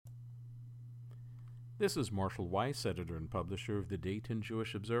This is Marshall Weiss, editor and publisher of the Dayton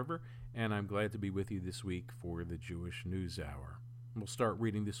Jewish Observer, and I'm glad to be with you this week for the Jewish News Hour. We'll start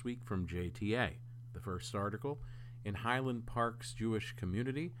reading this week from JTA. The first article, in Highland Park's Jewish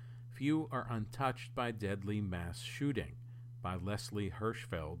community, few are untouched by deadly mass shooting, by Leslie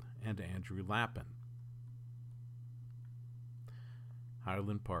Hirschfeld and Andrew Lappin.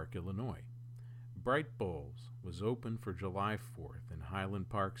 Highland Park, Illinois. Bright Bowls was open for July 4th in Highland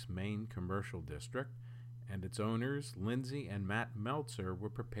Park's main commercial district, and its owners, Lindsay and Matt Meltzer, were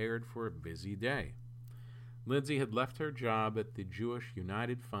prepared for a busy day. Lindsay had left her job at the Jewish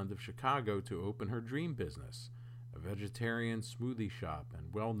United Fund of Chicago to open her dream business, a vegetarian smoothie shop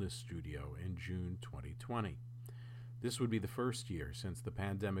and wellness studio, in June 2020. This would be the first year since the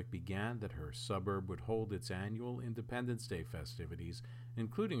pandemic began that her suburb would hold its annual Independence Day festivities,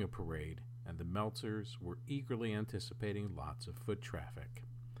 including a parade, and the Meltzers were eagerly anticipating lots of foot traffic.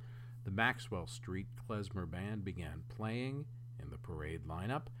 The Maxwell Street Klezmer Band began playing in the parade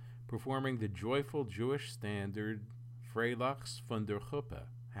lineup, performing the joyful Jewish standard Freilachs von der Huppe,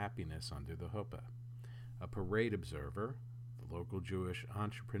 Happiness Under the Huppe. A parade observer, the local Jewish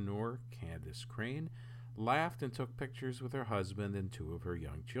entrepreneur Candace Crane, laughed and took pictures with her husband and two of her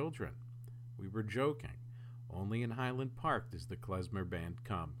young children. "We were joking. Only in Highland Park does the Klezmer Band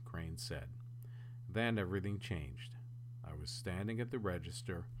come," Crane said. Then everything changed. I was standing at the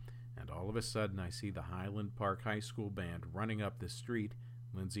register, and all of a sudden I see the Highland Park High School Band running up the street,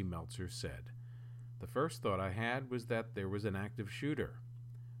 Lindsay Meltzer said. The first thought I had was that there was an active shooter.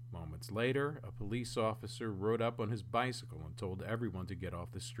 Moments later, a police officer rode up on his bicycle and told everyone to get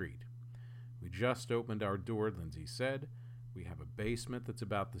off the street. "We just opened our door," Lindsay said. "We have a basement that's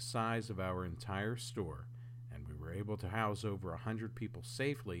about the size of our entire store, and we were able to house over 100 people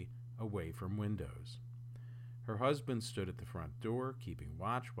safely away from windows." Her husband stood at the front door, keeping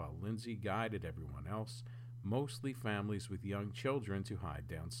watch while Lindsay guided everyone else, mostly families with young children, to hide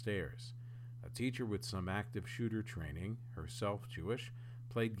downstairs. A teacher with some active shooter training, herself Jewish,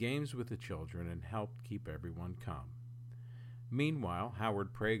 played games with the children and helped keep everyone calm. Meanwhile,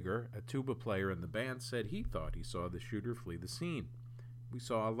 Howard Prager, a tuba player in the band, said he thought he saw the shooter flee the scene. "We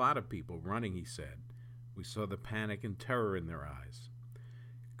saw a lot of people running," he said. "We saw the panic and terror in their eyes."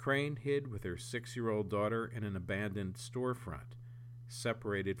 Crane hid with her 6-year-old daughter in an abandoned storefront,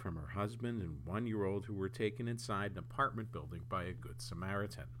 separated from her husband and 1-year-old who were taken inside an apartment building by a Good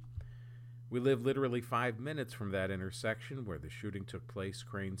Samaritan. "We live literally 5 minutes from that intersection where the shooting took place,"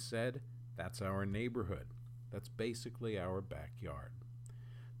 Crane said. "That's our neighborhood. That's basically our backyard."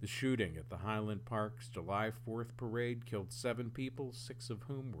 The shooting at the Highland Park's July 4th parade killed 7 people, 6 of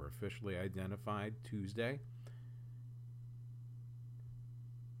whom were officially identified Tuesday.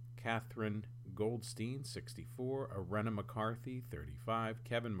 Catherine Goldstein, 64, Arenna McCarthy, 35,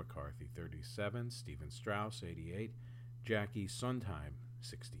 Kevin McCarthy, 37, Stephen Strauss, 88, Jackie Sondheim,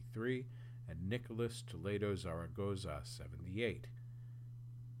 63, and Nicholas Toledo Zaragoza, 78.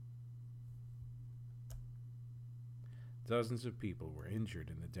 Dozens of people were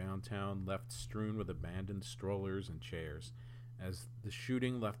injured in the downtown, left strewn with abandoned strollers and chairs, as the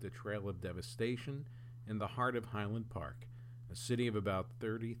shooting left a trail of devastation in the heart of Highland Park, a city of about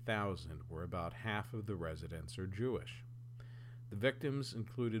 30,000, where about half of the residents are Jewish. The victims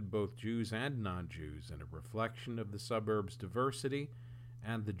included both Jews and non-Jews, and a reflection of the suburb's diversity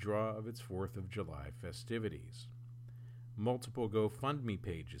and the draw of its 4th of July festivities. Multiple GoFundMe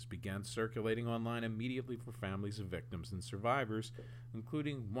pages began circulating online immediately for families of victims and survivors,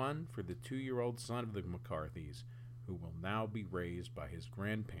 including one for the 2-year-old son of the McCarthys, who will now be raised by his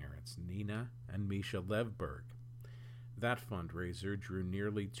grandparents, Nina and Misha Levberg. That fundraiser drew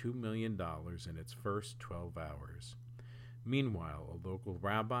nearly $2 million in its first 12 hours. Meanwhile, a local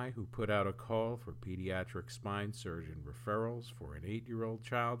rabbi who put out a call for pediatric spine surgeon referrals for an 8-year-old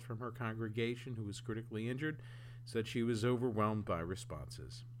child from her congregation who was critically injured said she was overwhelmed by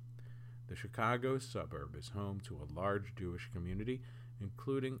responses. The Chicago suburb is home to a large Jewish community,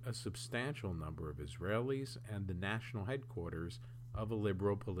 including a substantial number of Israelis and the national headquarters of a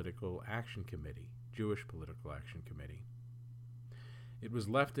liberal political action committee, Jewish Political Action Committee. It was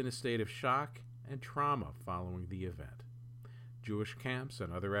left in a state of shock and trauma following the event. Jewish camps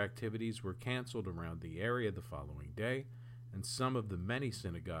and other activities were canceled around the area the following day, and some of the many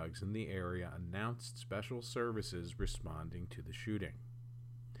synagogues in the area announced special services responding to the shooting.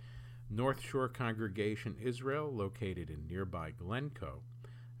 North Shore Congregation Israel, located in nearby Glencoe,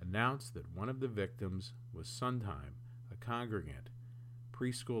 announced that one of the victims was Sondheim, a congregant,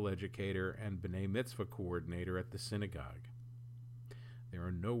 preschool educator, and B'nai Mitzvah coordinator at the synagogue. "There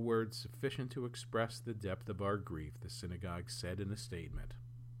are no words sufficient to express the depth of our grief," the synagogue said in a statement.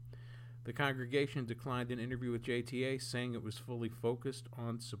 The congregation declined an interview with JTA, saying it was fully focused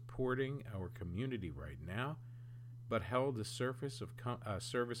on supporting our community right now, but held a service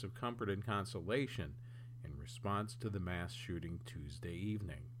of comfort and consolation in response to the mass shooting Tuesday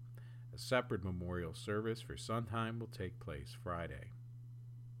evening. A separate memorial service for Sondheim will take place Friday.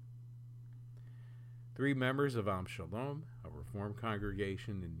 3 members of Am Shalom, a Reform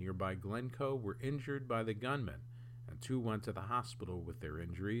congregation in nearby Glencoe, were injured by the gunman, and 2 went to the hospital with their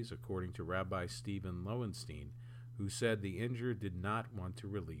injuries, according to Rabbi Stephen Lowenstein, who said the injured did not want to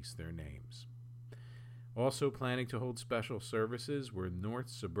release their names. Also planning to hold special services were North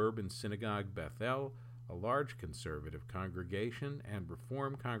Suburban Synagogue Bethel, a large conservative congregation, and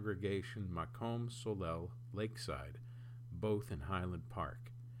Reform congregation Makom Solel Lakeside, both in Highland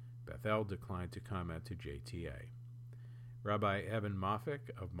Park. Bethel declined to comment to JTA. Rabbi Evan Moffick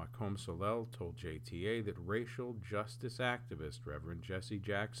of Makom Solel told JTA that racial justice activist Reverend Jesse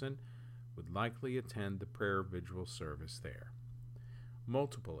Jackson would likely attend the prayer vigil service there.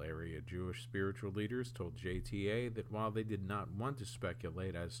 Multiple area Jewish spiritual leaders told JTA that while they did not want to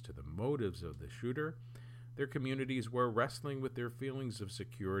speculate as to the motives of the shooter, their communities were wrestling with their feelings of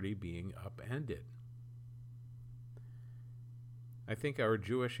security being upended. I think our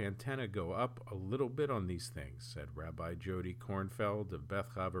Jewish antenna go up a little bit on these things, said Rabbi Jody Kornfeld of Beth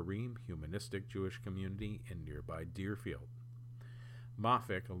Havarim, humanistic Jewish community in nearby Deerfield.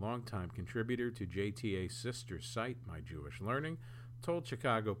 Moffick, a longtime contributor to JTA's sister site, My Jewish Learning, told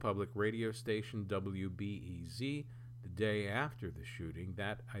Chicago public radio station WBEZ the day after the shooting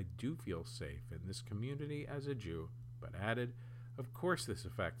that I do feel safe in this community as a Jew, but added, of course this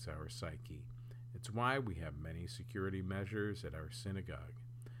affects our psyche. It's why we have many security measures at our synagogue.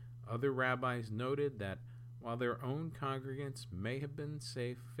 Other rabbis noted that while their own congregants may have been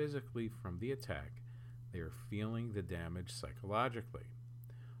safe physically from the attack, they are feeling the damage psychologically.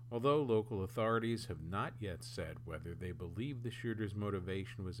 Although local authorities have not yet said whether they believe the shooter's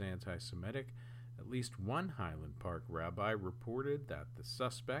motivation was anti-Semitic, at least one Highland Park rabbi reported that the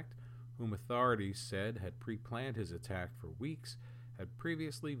suspect, whom authorities said had pre-planned his attack for weeks, had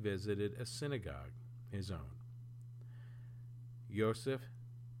previously visited a synagogue, his own. Yosef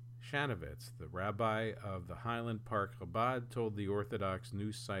Shanovitz, the rabbi of the Highland Park Chabad, told the Orthodox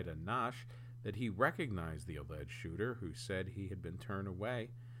news site Anash that he recognized the alleged shooter, who he said had been turned away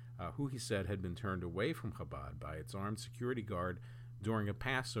from Chabad by its armed security guard during a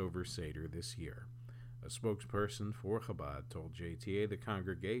Passover Seder this year. A spokesperson for Chabad told JTA the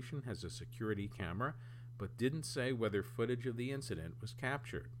congregation has a security camera, but didn't say whether footage of the incident was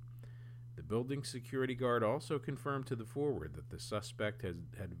captured. The building security guard also confirmed to the Forward that the suspect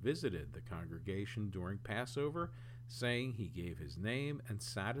had visited the congregation during Passover, saying he gave his name and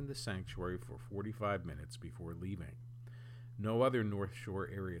sat in the sanctuary for 45 minutes before leaving. No other North Shore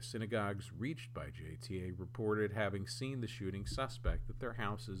area synagogues reached by JTA reported having seen the shooting suspect at their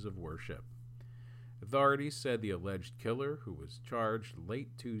houses of worship. Authorities said the alleged killer, who was charged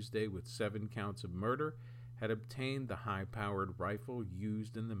late Tuesday with 7 counts of murder, had obtained the high-powered rifle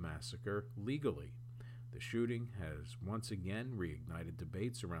used in the massacre legally. The shooting has once again reignited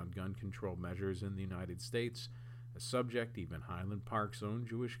debates around gun control measures in the United States, a subject even Highland Park's own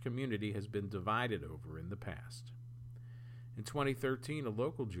Jewish community has been divided over in the past. In 2013, a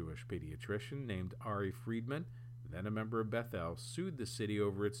local Jewish pediatrician named Ari Friedman, then a member of Bethel, sued the city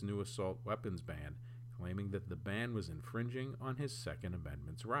over its new assault weapons ban, claiming that the ban was infringing on his Second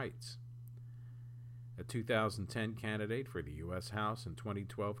Amendment's rights. A 2010 candidate for the U.S. House and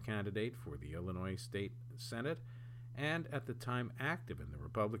 2012 candidate for the Illinois State Senate, and at the time active in the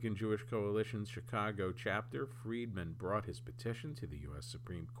Republican Jewish Coalition's Chicago chapter, Friedman brought his petition to the U.S.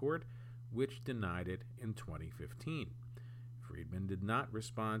 Supreme Court, which denied it in 2015. Friedman did not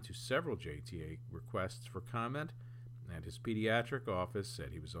respond to several JTA requests for comment, and his pediatric office said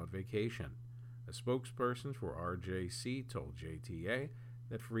he was on vacation. A spokesperson for RJC told JTA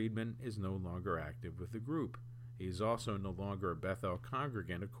that Friedman is no longer active with the group. He is also no longer a Bethel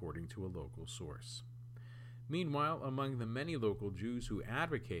congregant, according to a local source. Meanwhile, among the many local Jews who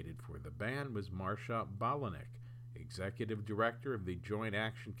advocated for the ban was Marsha Balanik, executive director of the Joint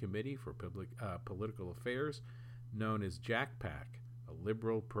Action Committee for Political Affairs, known as JACPAC, a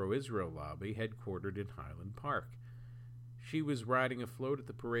liberal pro-Israel lobby headquartered in Highland Park. She was riding a float at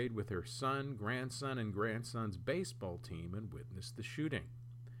the parade with her son, grandson, and grandson's baseball team and witnessed the shooting.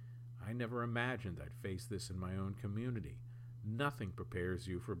 I never imagined I'd face this in my own community. Nothing prepares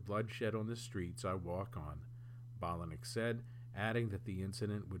you for bloodshed on the streets I walk on, Balanik said, adding that the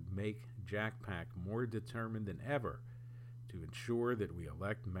incident would make JACPAC more determined than ever to ensure that we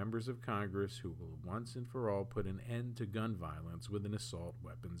elect members of Congress who will once and for all put an end to gun violence with an assault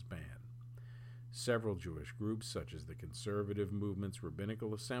weapons ban. Several Jewish groups, such as the conservative movement's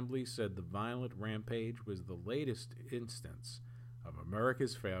Rabbinical Assembly, said the violent rampage was the latest instance of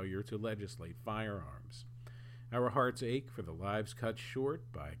America's failure to legislate firearms. Our hearts ache for the lives cut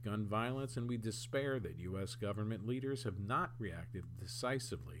short by gun violence, and we despair that U.S. government leaders have not reacted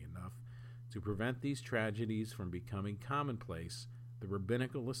decisively enough to prevent these tragedies from becoming commonplace, the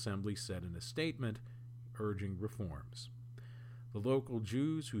Rabbinical Assembly said in a statement urging reforms. The local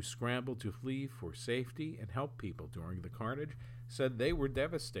Jews who scrambled to flee for safety and help people during the carnage said they were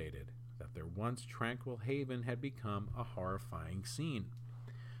devastated that their once tranquil haven had become a horrifying scene.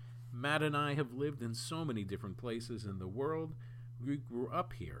 Matt and I have lived in so many different places in the world. We grew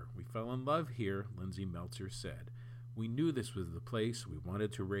up here. We fell in love here, Lindsay Meltzer said. We knew this was the place we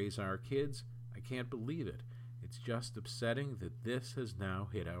wanted to raise our kids. I can't believe it. It's just upsetting that this has now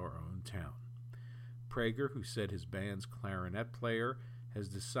hit our own town. Prager, who said his band's clarinet player has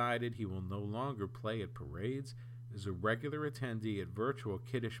decided he will no longer play at parades, is a regular attendee at virtual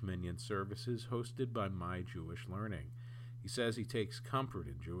Kiddush Minyan services hosted by My Jewish Learning. He says he takes comfort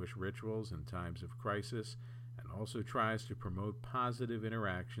in Jewish rituals in times of crisis and also tries to promote positive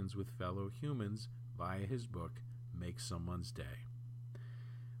interactions with fellow humans via his book, Make Someone's Day.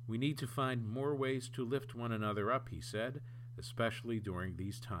 We need to find more ways to lift one another up, he said, especially during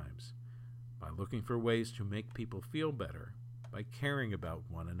these times, by looking for ways to make people feel better, by caring about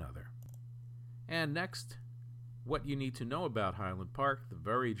one another. And next, what you need to know about Highland Park, the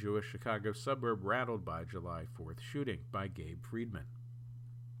very Jewish Chicago suburb rattled by July 4th shooting, by Gabe Friedman.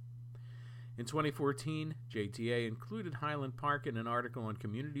 In 2014, JTA included Highland Park in an article on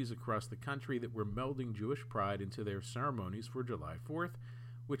communities across the country that were melding Jewish pride into their ceremonies for July 4th,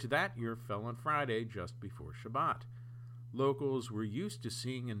 which that year fell on Friday just before Shabbat. Locals were used to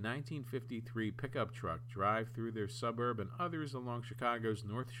seeing a 1953 pickup truck drive through their suburb and others along Chicago's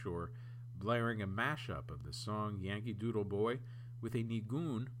North Shore, blaring a mashup of the song Yankee Doodle Boy with a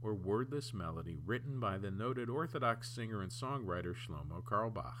nigun, or wordless melody, written by the noted Orthodox singer and songwriter Shlomo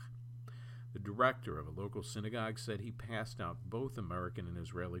Carlebach. The director of a local synagogue said he passed out both American and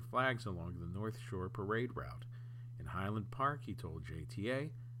Israeli flags along the North Shore parade route. In Highland Park, he told JTA,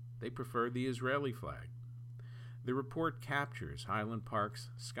 they prefer the Israeli flag. The report captures Highland Park's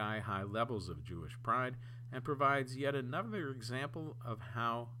sky-high levels of Jewish pride and provides yet another example of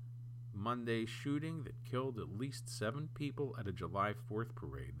how Monday's shooting that killed at least 7 people at a July 4th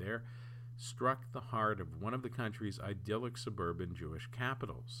parade there struck the heart of one of the country's idyllic suburban Jewish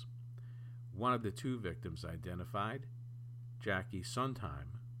capitals. One of the 2 victims identified, Jackie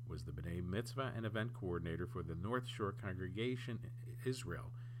Sondheim, was the B'nai Mitzvah and event coordinator for the North Shore Congregation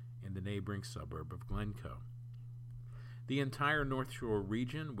Israel in the neighboring suburb of Glencoe. The entire North Shore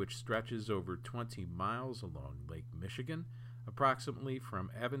region, which stretches over 20 miles along Lake Michigan, approximately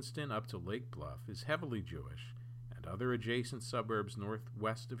from Evanston up to Lake Bluff, is heavily Jewish, and other adjacent suburbs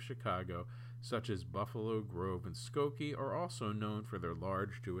northwest of Chicago, such as Buffalo Grove and Skokie, are also known for their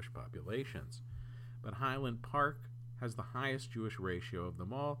large Jewish populations. But Highland Park has the highest Jewish ratio of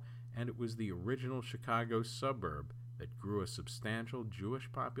them all, and it was the original Chicago suburb that grew a substantial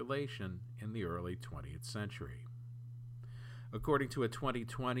Jewish population in the early 20th century. According to a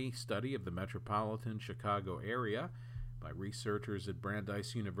 2020 study of the metropolitan Chicago area by researchers at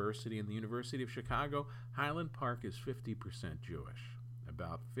Brandeis University and the University of Chicago, Highland Park is 50% Jewish,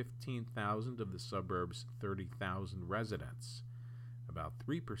 about 15,000 of the suburb's 30,000 residents. About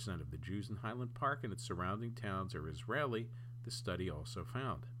 3% of the Jews in Highland Park and its surrounding towns are Israeli, the study also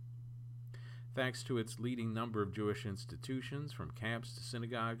found. Thanks to its leading number of Jewish institutions, from camps to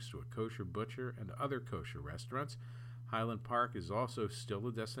synagogues to a kosher butcher and other kosher restaurants, Highland Park is also still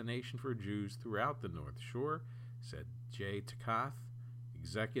a destination for Jews throughout the North Shore, said Jay Takath,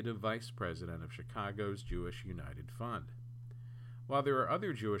 Executive Vice President of Chicago's Jewish United Fund. While there are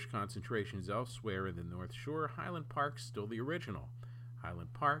other Jewish concentrations elsewhere in the North Shore, Highland Park's still the original.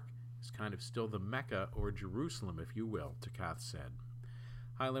 Highland Park is kind of still the Mecca, or Jerusalem, if you will, Takath said.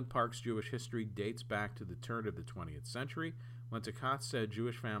 Highland Park's Jewish history dates back to the turn of the 20th century, when Takath said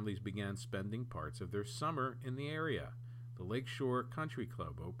Jewish families began spending parts of their summer in the area. The Lakeshore Country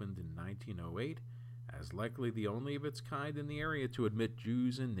Club opened in 1908, as likely the only of its kind in the area to admit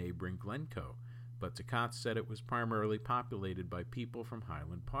Jews in neighboring Glencoe, but Takath said it was primarily populated by people from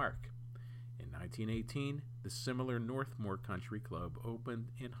Highland Park. In 1918, the similar Northmore Country Club opened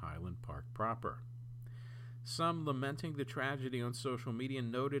in Highland Park proper. Some lamenting the tragedy on social media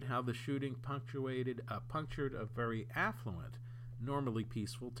noted how the shooting punctured a very affluent, normally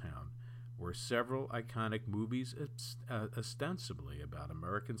peaceful town, where several iconic movies ostensibly about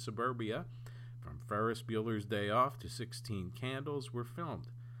American suburbia, from Ferris Bueller's Day Off to 16 Candles, were filmed.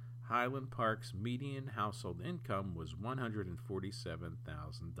 Highland Park's median household income was $147,000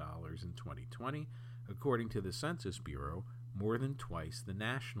 in 2020, according to the Census Bureau, more than twice the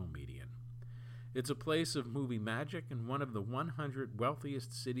national median. It's a place of movie magic and one of the 100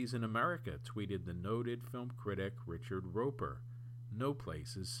 wealthiest cities in America, tweeted the noted film critic Richard Roper. No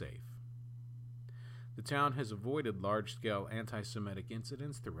place is safe. The town has avoided large-scale anti-Semitic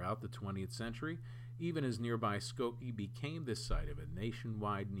incidents throughout the 20th century, even as nearby Skokie became the site of a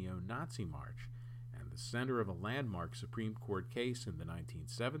nationwide neo-Nazi march and the center of a landmark Supreme Court case in the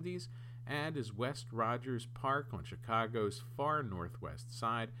 1970s, and as West Rogers Park on Chicago's far northwest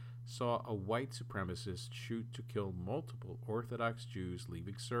side saw a white supremacist shoot to kill multiple Orthodox Jews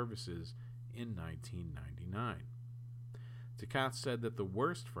leaving services in 1999. Takath said that the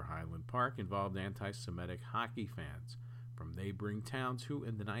worst for Highland Park involved anti-Semitic hockey fans from neighboring towns who,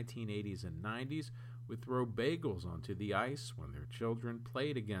 in the 1980s and 90s, would throw bagels onto the ice when their children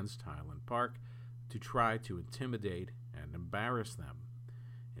played against Highland Park to try to intimidate and embarrass them.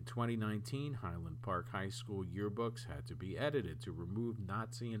 In 2019, Highland Park High School yearbooks had to be edited to remove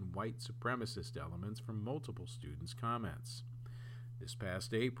Nazi and white supremacist elements from multiple students' comments. This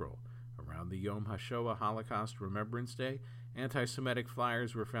past April, around the Yom HaShoah Holocaust Remembrance Day, anti-Semitic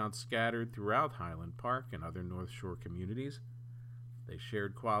flyers were found scattered throughout Highland Park and other North Shore communities. They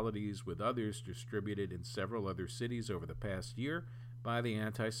shared qualities with others distributed in several other cities over the past year by the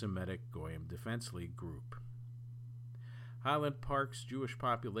anti-Semitic Goyim Defense League group. Highland Park's Jewish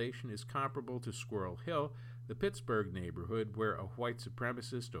population is comparable to Squirrel Hill, the Pittsburgh neighborhood where a white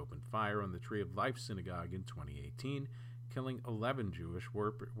supremacist opened fire on the Tree of Life synagogue in 2018, killing 11 Jewish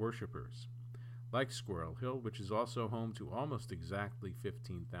worshippers. Like Squirrel Hill, which is also home to almost exactly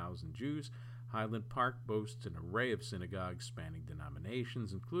 15,000 Jews, Highland Park boasts an array of synagogues spanning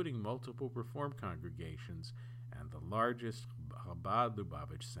denominations, including multiple Reform congregations and the largest Chabad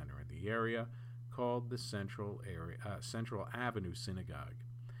Lubavitch center in the area, called the Central Avenue Synagogue.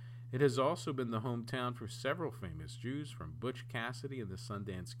 It has also been the hometown for several famous Jews, from Butch Cassidy and the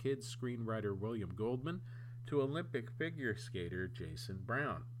Sundance Kid screenwriter William Goldman to Olympic figure skater Jason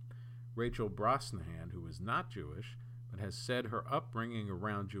Brown. Rachel Brosnahan, who is not Jewish, but has said her upbringing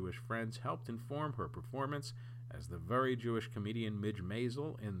around Jewish friends helped inform her performance as the very Jewish comedian Midge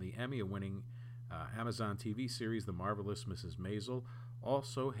Maisel in the Emmy-winning Amazon TV series The Marvelous Mrs. Maisel,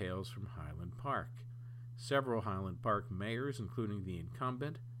 also hails from Highland Park. Several Highland Park mayors, including the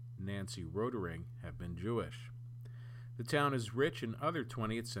incumbent, Nancy Rotering, have been Jewish. The town is rich in other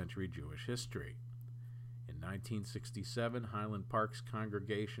 20th century Jewish history. In 1967, Highland Park's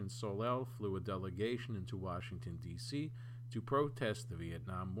congregation Solel flew a delegation into Washington, D.C. to protest the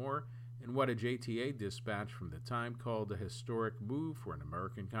Vietnam War in what a JTA dispatch from the time called a historic move for an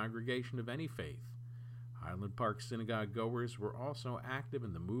American congregation of any faith. Highland Park synagogue goers were also active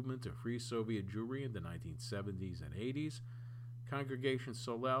in the movement to free Soviet Jewry in the 1970s and 80s. Congregation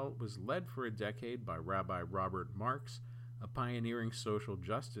Solel was led for a decade by Rabbi Robert Marks, a pioneering social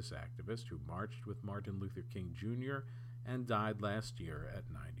justice activist who marched with Martin Luther King Jr. and died last year at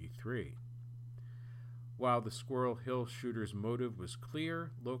 93. While the Squirrel Hill shooter's motive was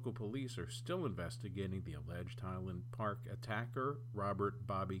clear, local police are still investigating the alleged Highland Park attacker, Robert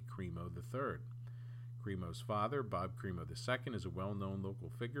Bobby Cremo III. Cremo's father, Bob Cremo II, is a well-known local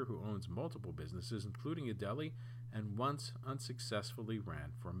figure who owns multiple businesses, including a deli, and once unsuccessfully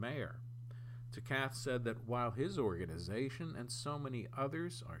ran for mayor. Takath said that while his organization and so many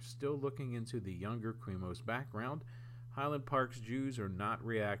others are still looking into the younger Cremo's background, Highland Park's Jews are not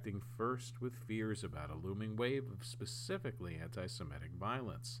reacting first with fears about a looming wave of specifically anti-Semitic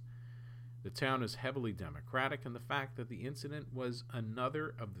violence. The town is heavily Democratic, and the fact that the incident was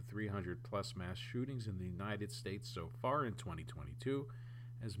another of the 300-plus mass shootings in the United States so far in 2022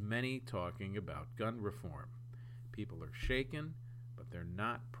 has many talking about gun reform. People are shaken, but they're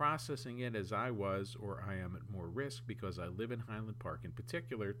not processing it as I was, or I am at more risk because I live in Highland Park in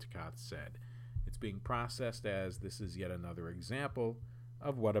particular, Takath said. It's being processed as this is yet another example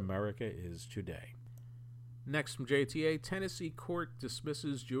of what America is today. Next from JTA, Tennessee court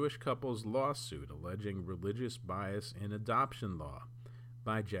dismisses Jewish couple's lawsuit alleging religious bias in adoption law,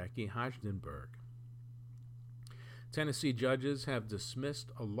 by Jackie Hajdenberg. Tennessee judges have dismissed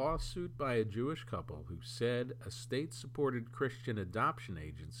a lawsuit by a Jewish couple who said a state-supported Christian adoption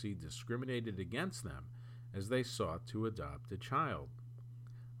agency discriminated against them as they sought to adopt a child.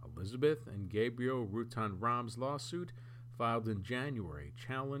 Elizabeth and Gabriel Rutan Ram's lawsuit, filed in January,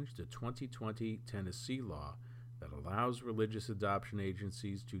 challenged a 2020 Tennessee law that allows religious adoption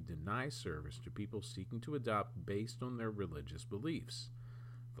agencies to deny service to people seeking to adopt based on their religious beliefs.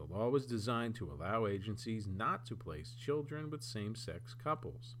 The law was designed to allow agencies not to place children with same-sex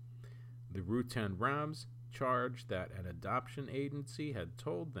couples. The Rutan Rams charged that an adoption agency had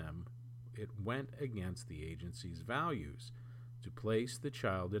told them it went against the agency's values to place the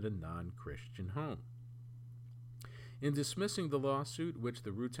child in a non-Christian home. In dismissing the lawsuit, which the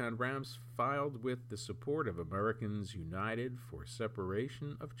Rutan Rams filed with the support of Americans United for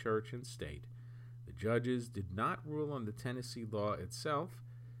Separation of Church and State, the judges did not rule on the Tennessee law itself,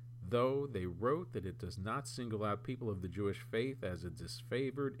 though they wrote that it does not single out people of the Jewish faith as a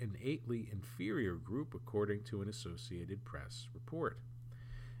disfavored, innately inferior group, according to an Associated Press report.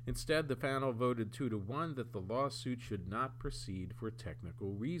 Instead, the panel voted 2-1 that the lawsuit should not proceed for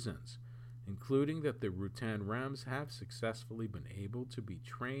technical reasons, including that the Rutan Rams have successfully been able to be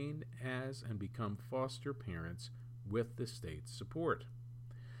trained as and become foster parents with the state's support.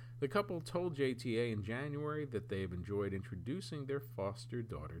 The couple told JTA in January that they have enjoyed introducing their foster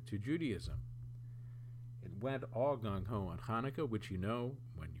daughter to Judaism. It went all gung-ho on Hanukkah, which, when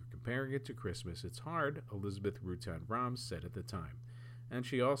you're comparing it to Christmas, it's hard, Elizabeth Rutan Rams said at the time. And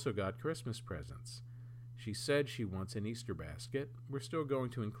she also got Christmas presents. She said she wants an Easter basket. We're still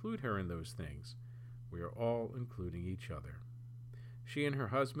going to include her in those things. We are all including each other. She and her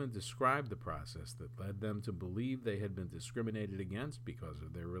husband described the process that led them to believe they had been discriminated against because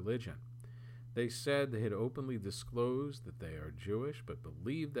of their religion. They said they had openly disclosed that they are Jewish, but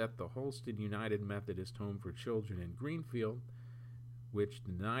believed that the Holston United Methodist Home for Children in Greenfield, which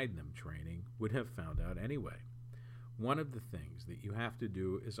denied them training, would have found out anyway. One of the things that you have to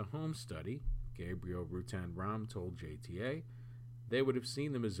do is a home study, Gabriel Rutan Ram told JTA. They would have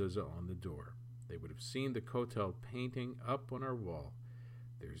seen the mezuzah on the door. They would have seen the Kotel painting up on our wall.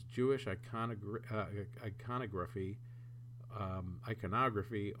 There's Jewish iconography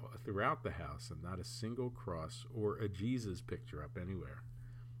throughout the house, and not a single cross or a Jesus picture up anywhere.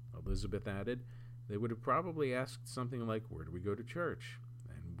 Elizabeth added, they would have probably asked something like, where do we go to church?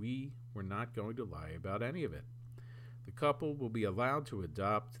 And we were not going to lie about any of it. The couple will be allowed to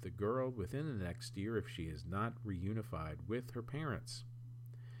adopt the girl within the next year if she is not reunified with her parents,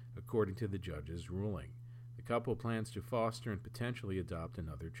 according to the judge's ruling. The couple plans to foster and potentially adopt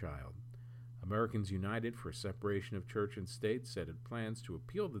another child. Americans United for Separation of Church and State said it plans to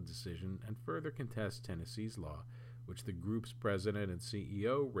appeal the decision and further contest Tennessee's law, which the group's president and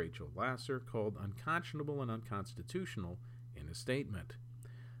CEO, Rachel Lasser, called unconscionable and unconstitutional in a statement.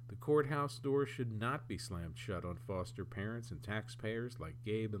 The courthouse door should not be slammed shut on foster parents and taxpayers like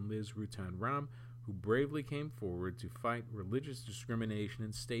Gabe and Liz Rutan Ram, who bravely came forward to fight religious discrimination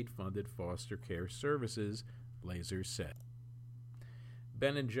in state-funded foster care services, Laser said.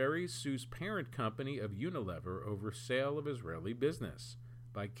 Ben & Jerry's sues parent company of Unilever over sale of Israeli business,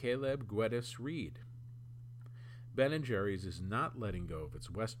 by Caleb Guedes Reed. Ben & Jerry's is not letting go of its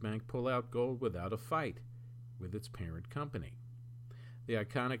West Bank pullout goal without a fight with its parent company. The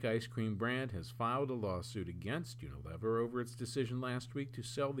iconic ice cream brand has filed a lawsuit against Unilever over its decision last week to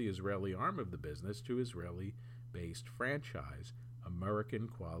sell the Israeli arm of the business to Israeli-based franchise American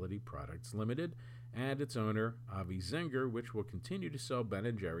Quality Products Limited and its owner Avi Zinger, which will continue to sell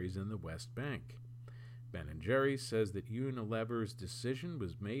Ben & Jerry's in the West Bank. Ben & Jerry's says that Unilever's decision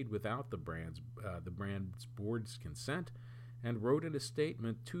was made without the brand's board's consent, and wrote in a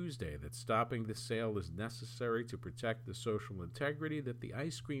statement Tuesday that stopping the sale is necessary to protect the social integrity that the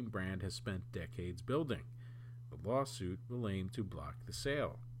ice cream brand has spent decades building. The lawsuit will aim to block the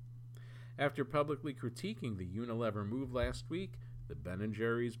sale. After publicly critiquing the Unilever move last week, the Ben &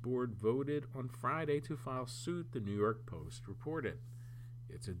 Jerry's board voted on Friday to file suit, the New York Post reported.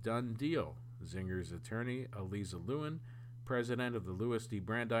 It's a done deal, Zinger's attorney, Aliza Lewin, president of the Louis D.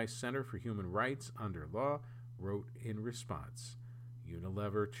 Brandeis Center for Human Rights Under Law, wrote in response.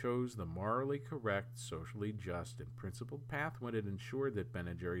 Unilever chose the morally correct, socially just, and principled path when it ensured that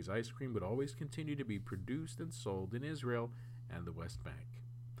Ben & Jerry's ice cream would always continue to be produced and sold in Israel and the West Bank.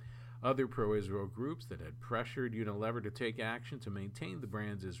 Other pro-Israel groups that had pressured Unilever to take action to maintain the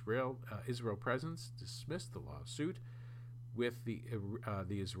brand's Israel presence dismissed the lawsuit, with the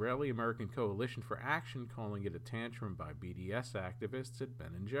Israeli-American Coalition for Action calling it a tantrum by BDS activists at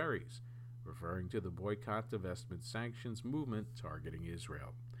Ben & Jerry's, referring to the boycott, divestment, sanctions movement targeting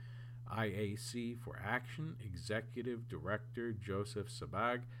Israel. IAC for Action Executive Director Joseph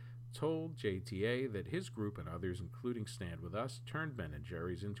Sabag told JTA that his group and others, including Stand With Us, turned Ben &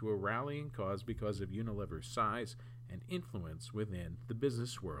 Jerry's into a rallying cause because of Unilever's size and influence within the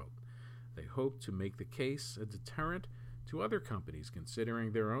business world. They hope to make the case a deterrent to other companies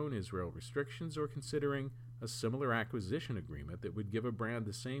considering their own Israel restrictions or considering a similar acquisition agreement that would give a brand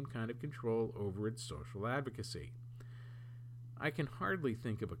the same kind of control over its social advocacy. I can hardly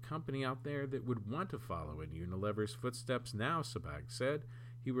think of a company out there that would want to follow in Unilever's footsteps now, Sabag said.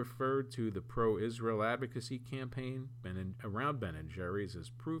 He referred to the pro-Israel advocacy campaign around Ben & Jerry's as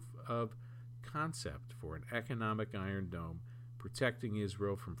proof of concept for an economic Iron Dome protecting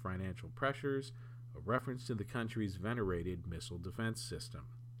Israel from financial pressures, a reference to the country's venerated missile defense system.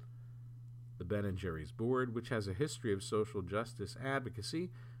 The Ben & Jerry's board, which has a history of social justice advocacy,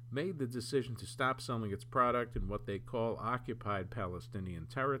 made the decision to stop selling its product in what they call occupied Palestinian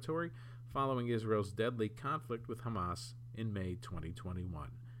territory following Israel's deadly conflict with Hamas in May 2021.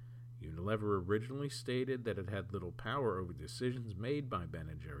 Unilever originally stated that it had little power over decisions made by Ben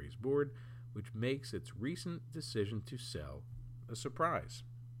 & Jerry's board, which makes its recent decision to sell a surprise.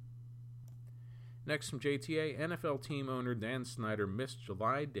 Next from JTA, NFL team owner Dan Snyder missed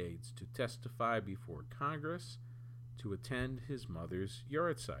July dates to testify before Congress to attend his mother's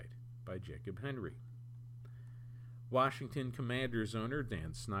yahrzeit, by Jacob Henry. Washington Commanders owner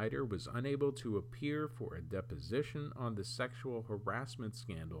Dan Snyder was unable to appear for a deposition on the sexual harassment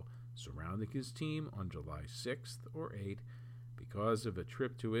scandal surrounding his team on July 6th or 8th because of a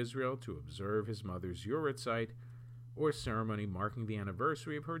trip to Israel to observe his mother's yahrzeit, or ceremony marking the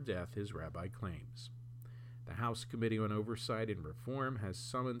anniversary of her death, his rabbi claims. The House Committee on Oversight and Reform has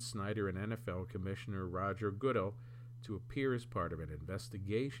summoned Snyder and NFL Commissioner Roger Goodell to appear as part of an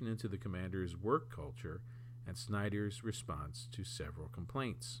investigation into the Commanders' work culture and Snyder's response to several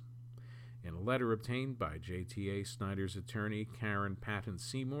complaints. In a letter obtained by JTA, Snyder's attorney Karen Patton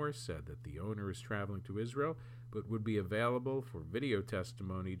Seymour said that the owner is traveling to Israel but would be available for video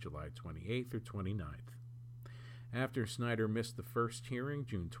testimony July 28th or 29th. After Snyder missed the first hearing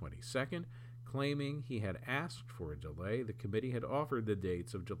June 22nd, claiming he had asked for a delay, the committee had offered the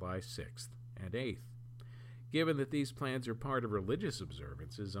dates of July 6th and 8th. Given that these plans are part of religious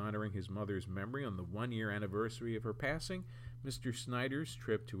observances honoring his mother's memory on the one-year anniversary of her passing, Mr. Snyder's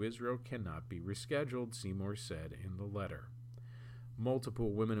trip to Israel cannot be rescheduled, Seymour said in the letter.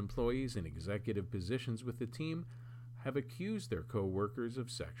 Multiple women employees in executive positions with the team have accused their co-workers of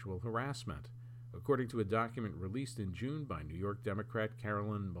sexual harassment. According to a document released in June by New York Democrat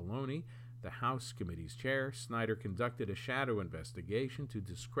Carolyn Maloney, the House Committee's chair, Snyder conducted a shadow investigation to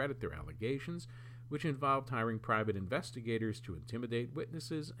discredit their allegations, which involved hiring private investigators to intimidate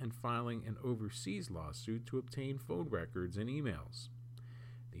witnesses and filing an overseas lawsuit to obtain phone records and emails.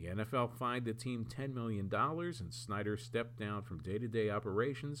 The NFL fined the team $10 million, and Snyder stepped down from day-to-day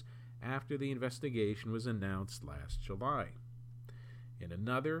operations after the investigation was announced last July. In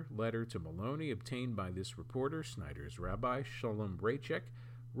another letter to Maloney obtained by this reporter, Snyder's rabbi, Sholem Raychek,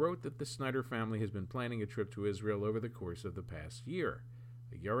 wrote that the Snyder family has been planning a trip to Israel over the course of the past year.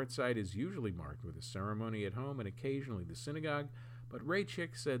 The yahrzeit is usually marked with a ceremony at home and occasionally the synagogue, but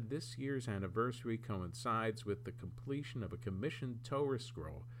Raychik said this year's anniversary coincides with the completion of a commissioned Torah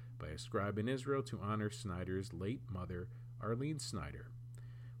scroll by a scribe in Israel to honor Snyder's late mother, Arlene Snyder.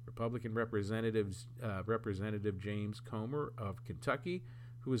 Republican Representative James Comer of Kentucky,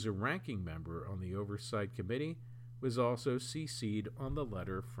 who is a ranking member on the Oversight Committee, was also CC'd on the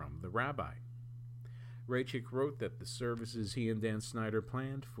letter from the rabbi. Raychik wrote that the services he and Dan Snyder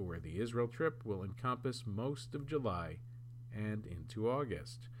planned for the Israel trip will encompass most of July and into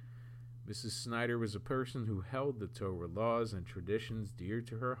August. Mrs. Snyder was a person who held the Torah laws and traditions dear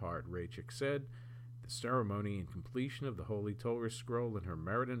to her heart, Raychik said. The ceremony and completion of the Holy Torah scroll in her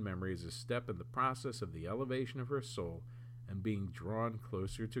merit and memory is a step in the process of the elevation of her soul and being drawn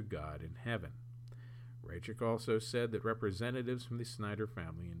closer to God in heaven. Raychik also said that representatives from the Snyder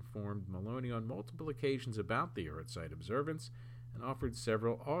family informed Maloney on multiple occasions about the yahrzeit observance and offered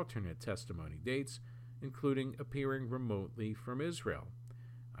several alternate testimony dates, including appearing remotely from Israel.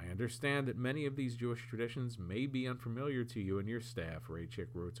 I understand that many of these Jewish traditions may be unfamiliar to you and your staff, Raychik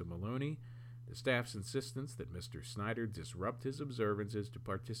wrote to Maloney. The staff's insistence that Mr. Snyder disrupt his observances to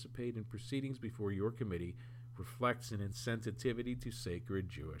participate in proceedings before your committee reflects an insensitivity to sacred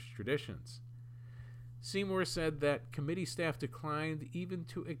Jewish traditions. Seymour said that committee staff declined even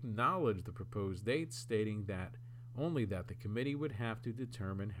to acknowledge the proposed dates, stating that only that the committee would have to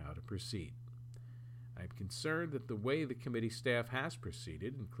determine how to proceed. I am concerned that the way the committee staff has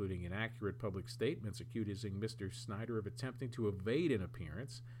proceeded, including inaccurate public statements accusing Mr. Snyder of attempting to evade an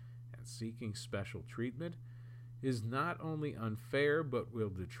appearance and seeking special treatment, is not only unfair but will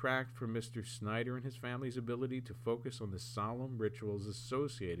detract from Mr. Snyder and his family's ability to focus on the solemn rituals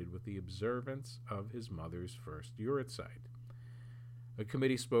associated with the observance of his mother's first yahrzeit. A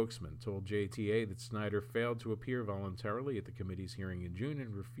committee spokesman told JTA that Snyder failed to appear voluntarily at the committee's hearing in June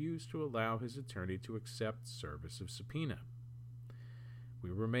and refused to allow his attorney to accept service of subpoena. We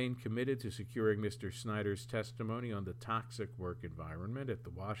remain committed to securing Mr. Snyder's testimony on the toxic work environment at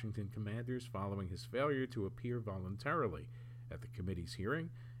the Washington Commanders following his failure to appear voluntarily at the committee's hearing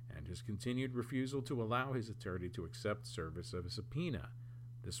and his continued refusal to allow his attorney to accept service of a subpoena,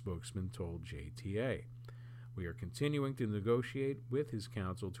 the spokesman told JTA. We are continuing to negotiate with his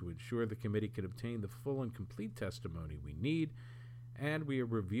counsel to ensure the committee can obtain the full and complete testimony we need, and we are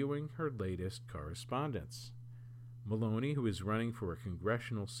reviewing her latest correspondence. Maloney, who is running for a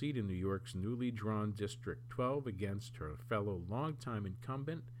congressional seat in New York's newly drawn District 12 against her fellow longtime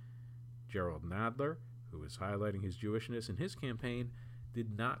incumbent, Gerald Nadler, who is highlighting his Jewishness in his campaign,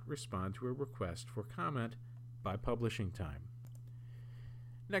 did not respond to a request for comment by Publishing Time.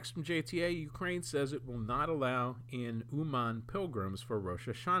 Next from JTA, Ukraine says it will not allow in Uman pilgrims for Rosh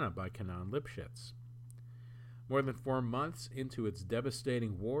Hashanah by Kenan Lipschitz. More than 4 months into its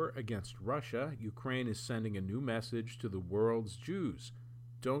devastating war against Russia, Ukraine is sending a new message to the world's Jews: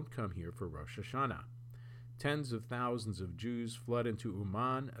 don't come here for Rosh Hashanah. Tens of thousands of Jews flood into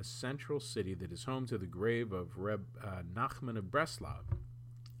Uman, a central city that is home to the grave of Reb Nachman of Breslov,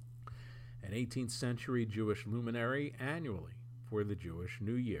 an 18th century Jewish luminary, annually for the Jewish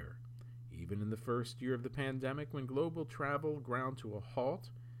New Year. Even in the first year of the pandemic, when global travel ground to a halt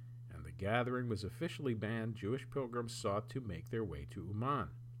and the gathering was officially banned, Jewish pilgrims sought to make their way to Uman.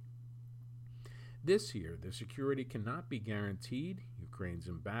 This year, the security cannot be guaranteed, Ukraine's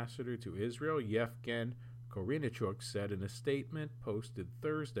ambassador to Israel, Yevgen Korinichuk, said in a statement posted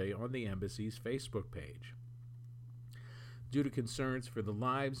Thursday on the embassy's Facebook page. Due to concerns for the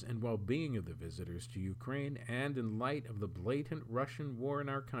lives and well-being of the visitors to Ukraine, and in light of the blatant Russian war in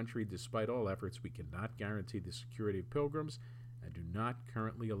our country, despite all efforts, we cannot guarantee the security of pilgrims and do not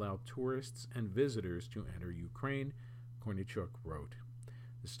currently allow tourists and visitors to enter Ukraine, Kornichuk wrote.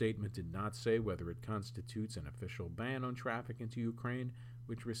 The statement did not say whether it constitutes an official ban on traffic into Ukraine,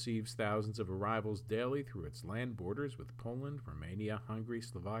 which receives thousands of arrivals daily through its land borders with Poland, Romania, Hungary,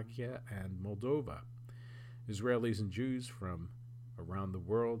 Slovakia, and Moldova. Israelis and Jews from around the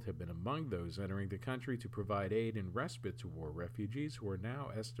world have been among those entering the country to provide aid and respite to war refugees, who are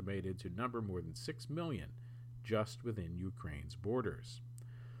now estimated to number more than 6 million just within Ukraine's borders.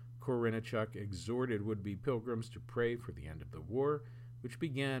 Korinichuk exhorted would-be pilgrims to pray for the end of the war, which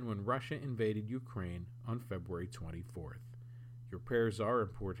began when Russia invaded Ukraine on February 24th. Your prayers are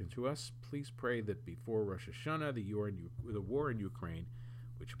important to us. Please pray that before Rosh Hashanah, the war in Ukraine,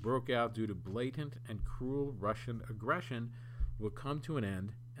 which broke out due to blatant and cruel Russian aggression, will come to an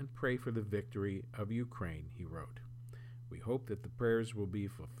end, and pray for the victory of Ukraine, he wrote. We hope that the prayers will be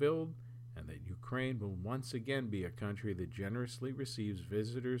fulfilled and that Ukraine will once again be a country that generously receives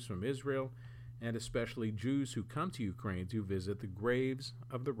visitors from Israel, and especially Jews who come to Ukraine to visit the graves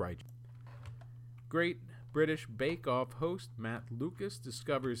of the righteous. Great British Bake Off host Matt Lucas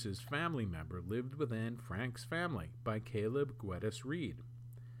discovers his family member lived with Anne Frank's family by Caleb Guedes Reed.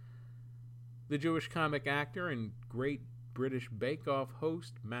 The Jewish comic actor and Great British Bake Off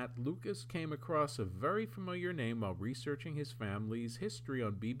host Matt Lucas came across a very familiar name while researching his family's history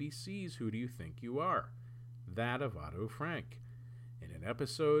on BBC's Who Do You Think You Are? That of Otto Frank. In an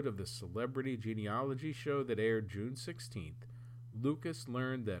episode of the celebrity genealogy show that aired June 16th, Lucas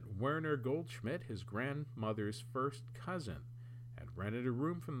learned that Werner Goldschmidt, his grandmother's first cousin, had rented a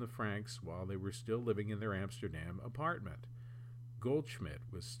room from the Franks while they were still living in their Amsterdam apartment. Goldschmidt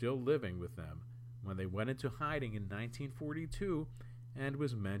was still living with them when they went into hiding in 1942 and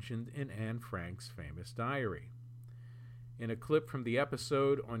was mentioned in Anne Frank's famous diary. In a clip from the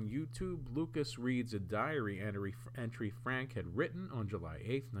episode on YouTube, Lucas reads a diary entry Frank had written on July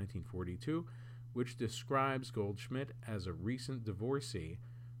 8, 1942, which describes Goldschmidt as a recent divorcee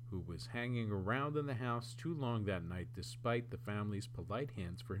who was hanging around in the house too long that night despite the family's polite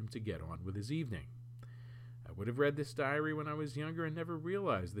hints for him to get on with his evening. I would have read this diary when I was younger and never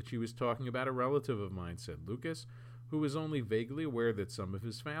realized that she was talking about a relative of mine, said Lucas, who was only vaguely aware that some of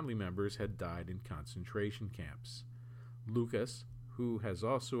his family members had died in concentration camps. Lucas, who has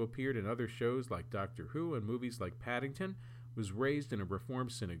also appeared in other shows like Doctor Who and movies like Paddington, was raised in a Reform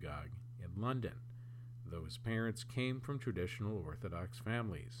synagogue in London, though his parents came from traditional Orthodox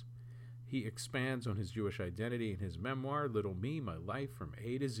families. He expands on his Jewish identity in his memoir, Little Me, My Life from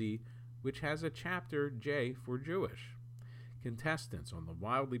A to Z, which has a chapter J for Jewish. Contestants on the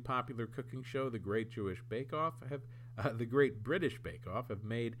wildly popular cooking show The Great British Bake Off have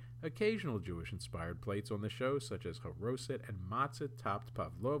made occasional Jewish-inspired plates on the show, such as haroset and matzah-topped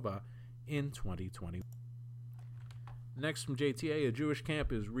pavlova in 2020. Next from JTA, a Jewish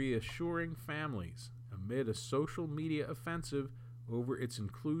camp is reassuring families amid a social media offensive over its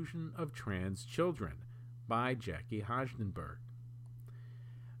inclusion of trans children by Jackie Hajdenberg.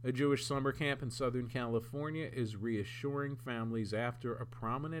 A Jewish summer camp in Southern California is reassuring families after a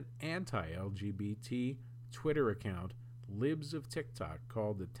prominent anti-LGBT Twitter account Libs of TikTok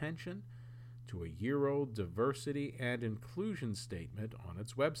called attention to a year-old diversity and inclusion statement on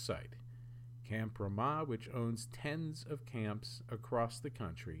its website. Camp Ramah, which owns tens of camps across the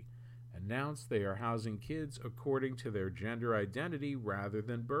country, announced they are housing kids according to their gender identity rather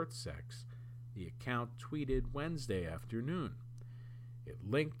than birth sex. The account tweeted Wednesday afternoon. It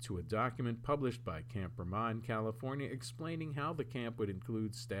linked to a document published by Camp Ramah in California explaining how the camp would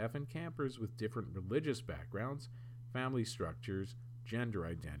include staff and campers with different religious backgrounds, family structures, gender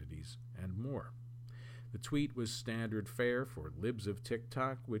identities, and more. The tweet was standard fare for Libs of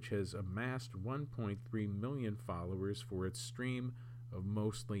TikTok, which has amassed 1.3 million followers for its stream of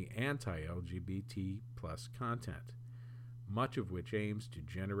mostly anti-LGBT plus content, much of which aims to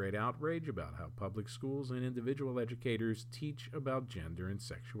generate outrage about how public schools and individual educators teach about gender and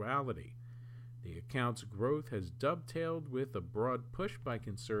sexuality. The account's growth has dovetailed with a broad push by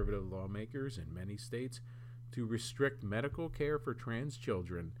conservative lawmakers in many states to restrict medical care for trans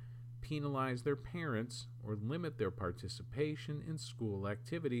children, penalize their parents, or limit their participation in school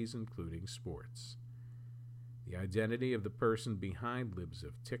activities, including sports. The identity of the person behind Libs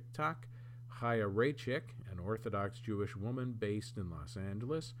of TikTok, Chaya Raichik, an Orthodox Jewish woman based in Los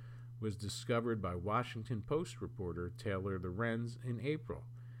Angeles, was discovered by Washington Post reporter Taylor Lorenz in April.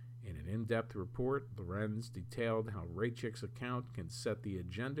 In an in-depth report, Lorenz detailed how Raichik's account can set the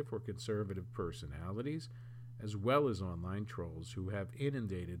agenda for conservative personalities, as well as online trolls who have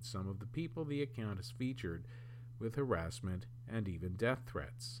inundated some of the people the account has featured with harassment and even death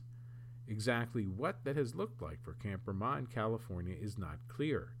threats. Exactly what that has looked like for Camp Ramah in California is not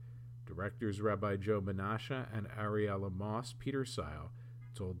clear. Directors Rabbi Joe Menashe and Ariella Moss Petersile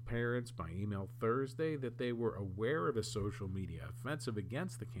told parents by email Thursday that they were aware of a social media offensive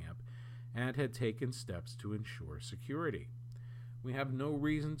against the camp and had taken steps to ensure security. We have no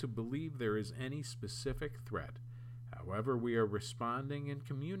reason to believe there is any specific threat. However, we are responding and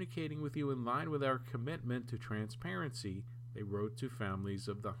communicating with you in line with our commitment to transparency, they wrote to families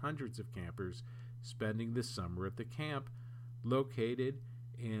of the hundreds of campers spending the summer at the camp located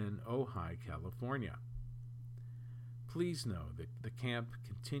in Ojai, California. Please know that the camp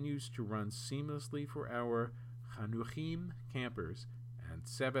continues to run seamlessly for our Chanuchim campers and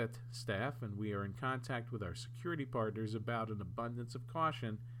Tzevet staff, and we are in contact with our security partners about an abundance of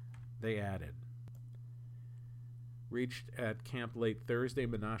caution, they added. Reached at camp late Thursday,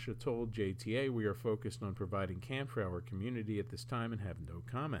 Menashe told JTA, "We are focused on providing camp for our community at this time and have no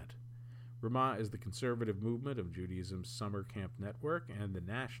comment." Ramah is the conservative movement of Judaism's summer camp network, and the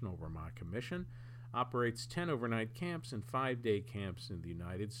National Ramah Commission operates 10 overnight camps and 5-day camps in the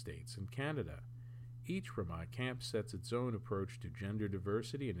United States and Canada. Each Ramah camp sets its own approach to gender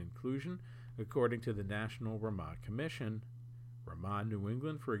diversity and inclusion, according to the National Ramah Commission. Ramah, New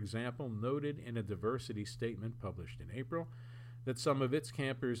England, for example, noted in a diversity statement published in April that some of its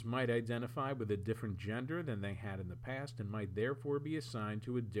campers might identify with a different gender than they had in the past and might therefore be assigned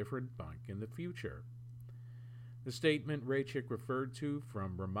to a different bunk in the future. The statement Raichik referred to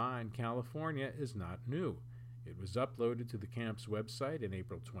from Ramah in California is not new. It was uploaded to the camp's website in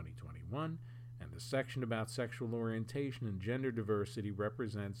April 2021, and the section about sexual orientation and gender diversity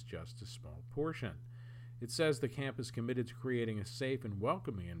represents just a small portion. It says the camp is committed to creating a safe and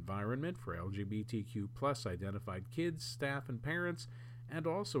welcoming environment for LGBTQ+ identified kids, staff, and parents, and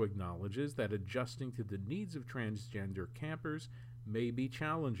also acknowledges that adjusting to the needs of transgender campers may be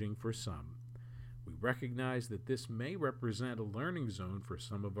challenging for some. We recognize that this may represent a learning zone for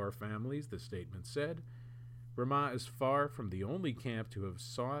some of our families, the statement said. Ramah is far from the only camp to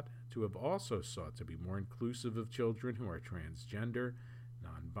have also sought to be more inclusive of children who are transgender,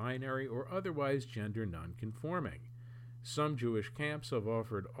 non-binary, or otherwise gender non-conforming. Some Jewish camps have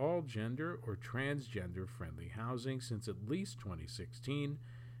offered all gender or transgender-friendly housing since at least 2016,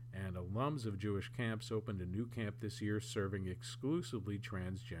 and alums of Jewish camps opened a new camp this year serving exclusively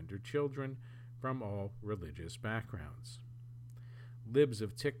transgender children from all religious backgrounds. Libs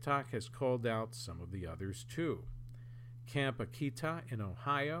of TikTok has called out some of the others too. Camp Akita in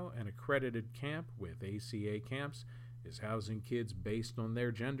Ohio, an accredited camp with ACA camps, is housing kids based on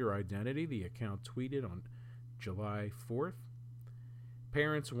their gender identity, the account tweeted on July 4th.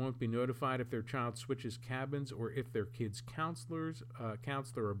 Parents won't be notified if their child switches cabins or if their kid's counselor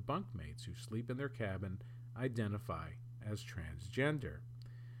or bunkmates who sleep in their cabin identify as transgender.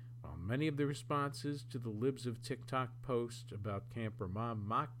 While many of the responses to the Libs of TikTok post about Camp Ramah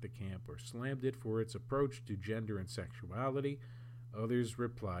mocked the camp or slammed it for its approach to gender and sexuality, others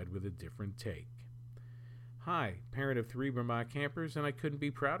replied with a different take. "Hi, parent of 3 Ramah campers, and I couldn't be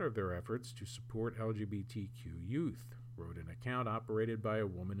prouder of their efforts to support LGBTQ youth," wrote an account operated by a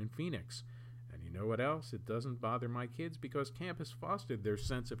woman in Phoenix, an You know what else? It doesn't bother my kids because camp has fostered their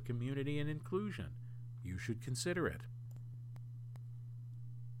sense of community and inclusion. You should consider it.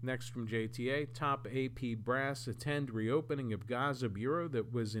 Next from JTA, top AP brass attend reopening of Gaza Bureau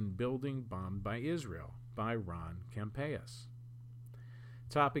that was in building bombed by Israel, by Ron Campais.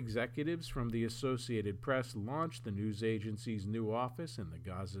 Top executives from the Associated Press launched the news agency's new office in the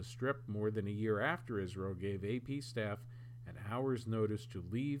Gaza Strip more than a year after Israel gave AP staff an hour's notice to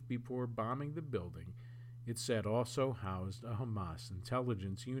leave before bombing the building it said also housed a Hamas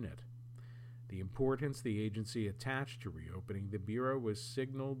intelligence unit. The importance the agency attached to reopening the bureau was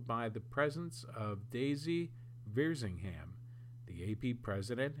signaled by the presence of Daisy Wiersingham, the AP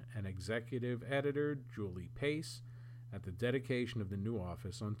president and executive editor Julie Pace, at the dedication of the new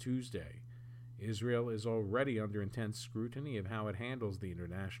office on Tuesday. Israel is already under intense scrutiny of how it handles the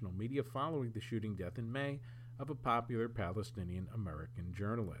international media following the shooting death in May of a popular Palestinian-American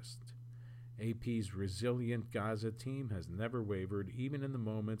journalist. AP's resilient Gaza team has never wavered, even in the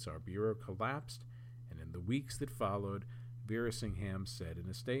moments our bureau collapsed and in the weeks that followed, Wiersingham said in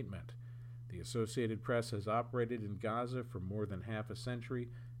a statement. The Associated Press has operated in Gaza for more than half a century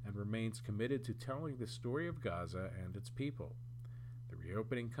and remains committed to telling the story of Gaza and its people. The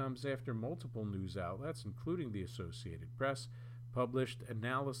reopening comes after multiple news outlets, including the Associated Press, published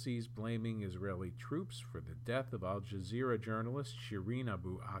analyses blaming Israeli troops for the death of Al Jazeera journalist Shirin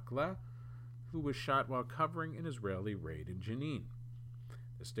Abu Akleh, who was shot while covering an Israeli raid in Jenin.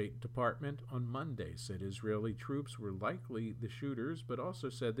 The State Department on Monday said Israeli troops were likely the shooters, but also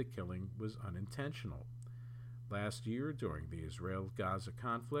said the killing was unintentional. Last year, during the Israel-Gaza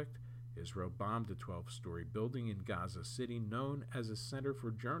conflict, Israel bombed a 12-story building in Gaza City known as a center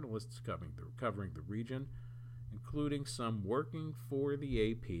for journalists covering the region, including some working for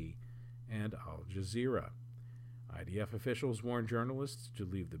the AP and Al Jazeera. IDF officials warned journalists to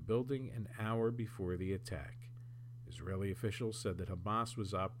leave the building an hour before the attack. Israeli officials said that Hamas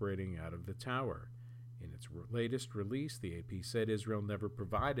was operating out of the tower. In its latest release, the AP said Israel never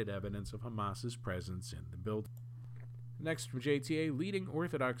provided evidence of Hamas's presence in the building. Next from JTA, leading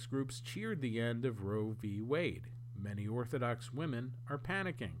Orthodox groups cheered the end of Roe v. Wade. Many Orthodox women are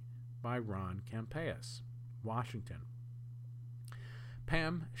panicking, by Ron Campais, Washington.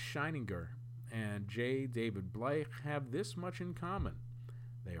 Pam Scheininger and J. David Bleich have this much in common.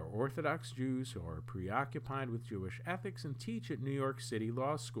 They are Orthodox Jews who are preoccupied with Jewish ethics and teach at New York City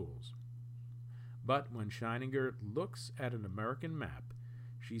law schools. But when Scheininger looks at an American map,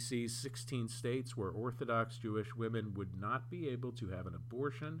 she sees 16 states where Orthodox Jewish women would not be able to have an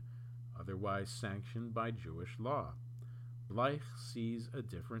abortion otherwise sanctioned by Jewish law. Bleich sees a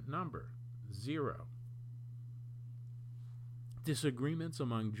different number, 0. Disagreements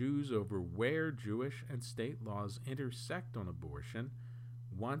among Jews over where Jewish and state laws intersect on abortion,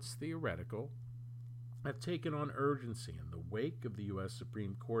 once theoretical, have taken on urgency in the wake of the U.S.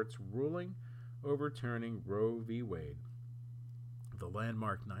 Supreme Court's ruling overturning Roe v. Wade, the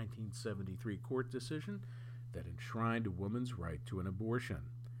landmark 1973 court decision that enshrined a woman's right to an abortion.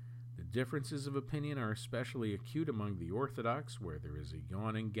 The differences of opinion are especially acute among the Orthodox, where there is a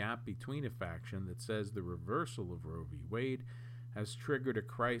yawning gap between a faction that says the reversal of Roe v. Wade has triggered a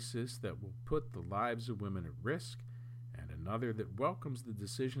crisis that will put the lives of women at risk, and another that welcomes the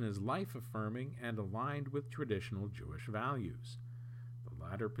decision as life-affirming and aligned with traditional Jewish values. The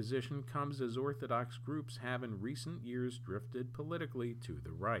latter position comes as Orthodox groups have in recent years drifted politically to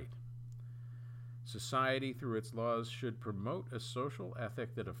the right. Society, through its laws, should promote a social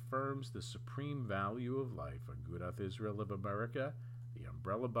ethic that affirms the supreme value of life. Agudath Israel of America, the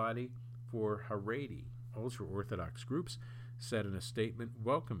umbrella body for Haredi, ultra-Orthodox groups, said in a statement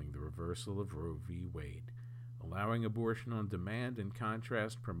welcoming the reversal of Roe v. Wade. Allowing abortion on demand, in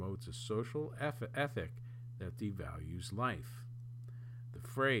contrast, promotes a social ethic that devalues life. The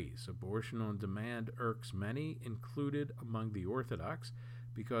phrase, abortion on demand, irks many, included among the Orthodox,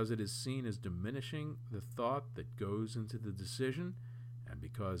 because it is seen as diminishing the thought that goes into the decision, and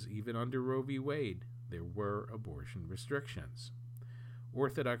because even under Roe v. Wade, there were abortion restrictions.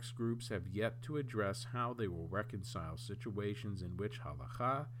 Orthodox groups have yet to address how they will reconcile situations in which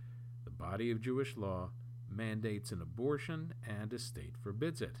halakha, the body of Jewish law, mandates an abortion and a state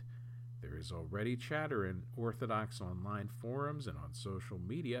forbids it. There is already chatter in Orthodox online forums and on social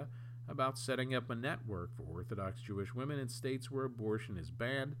media about setting up a network for Orthodox Jewish women in states where abortion is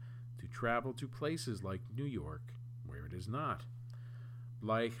banned to travel to places like New York, where it is not.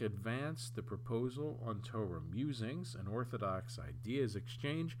 Bleich advanced the proposal on Torah Musings, an Orthodox ideas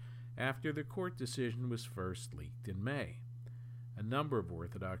exchange, after the court decision was first leaked in May. A number of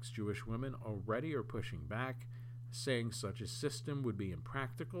Orthodox Jewish women already are pushing back, saying such a system would be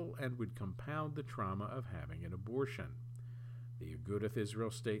impractical and would compound the trauma of having an abortion. The Agudath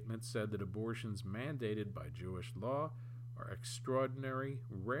Israel statement said that abortions mandated by Jewish law are extraordinary,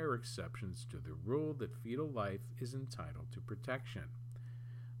 rare exceptions to the rule that fetal life is entitled to protection.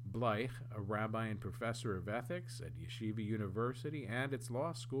 Bleich, a rabbi and professor of ethics at Yeshiva University and its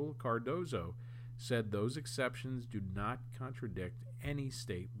law school, Cardozo, said those exceptions do not contradict any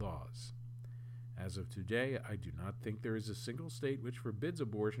state laws. As of today, I do not think there is a single state which forbids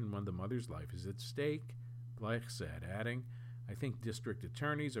abortion when the mother's life is at stake, Bleich said, adding, I think district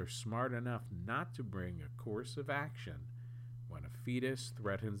attorneys are smart enough not to bring a course of action when a fetus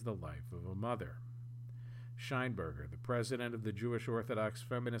threatens the life of a mother. Scheinberger, the president of the Jewish Orthodox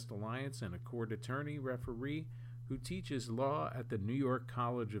Feminist Alliance and a court attorney referee who teaches law at the New York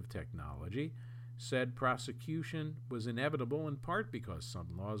College of Technology, said prosecution was inevitable in part because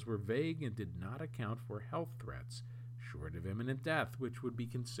some laws were vague and did not account for health threats, short of imminent death, which would be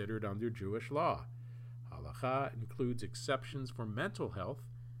considered under Jewish law. Halacha includes exceptions for mental health,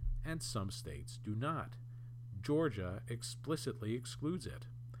 and some states do not. Georgia explicitly excludes it.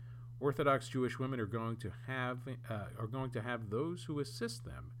 Orthodox Jewish women are going to have those who assist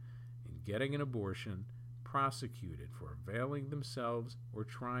them in getting an abortion prosecuted for availing themselves or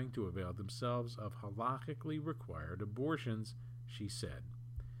trying to avail themselves of halachically required abortions, she said.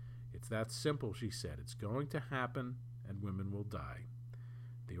 It's that simple, she said. It's going to happen, and women will die.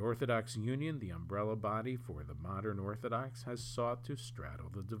 The Orthodox Union, the umbrella body for the modern Orthodox, has sought to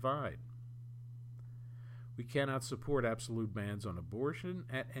straddle the divide. We cannot support absolute bans on abortion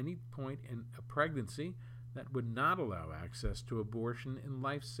at any point in a pregnancy that would not allow access to abortion in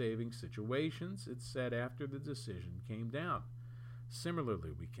life-saving situations, it said after the decision came down.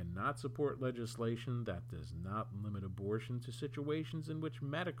 Similarly, we cannot support legislation that does not limit abortion to situations in which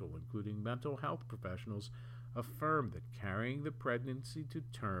medical, including mental health professionals, affirm that carrying the pregnancy to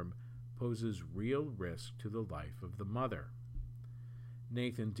term poses real risk to the life of the mother.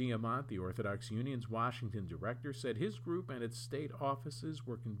 Nathan Diamant, the Orthodox Union's Washington director, said his group and its state offices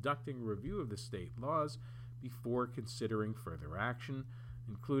were conducting a review of the state laws before considering further action,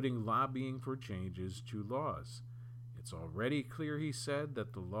 including lobbying for changes to laws. It's already clear, he said,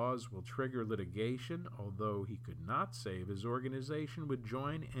 that the laws will trigger litigation, although he could not say if his organization would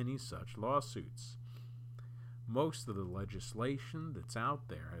join any such lawsuits. Most of the legislation that's out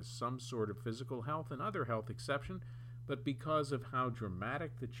there has some sort of physical health and other health exception, but because of how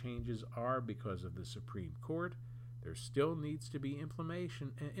dramatic the changes are because of the Supreme Court, there still needs to be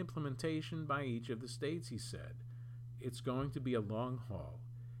implementation by each of the states, he said. It's going to be a long haul.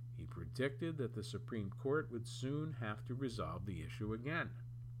 He predicted that the Supreme Court would soon have to resolve the issue again.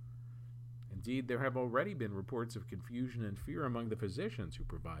 Indeed, there have already been reports of confusion and fear among the physicians who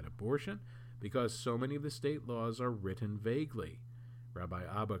provide abortion because so many of the state laws are written vaguely. Rabbi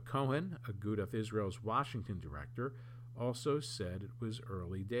Abba Cohen, Agudath Israel's Washington director, also said it was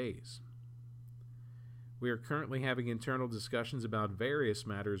early days. We are currently having internal discussions about various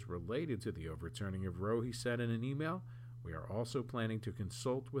matters related to the overturning of Roe, he said in an email. We are also planning to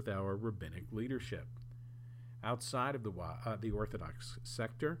consult with our rabbinic leadership. Outside of the Orthodox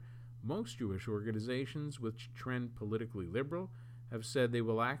sector, most Jewish organizations which trend politically liberal have said they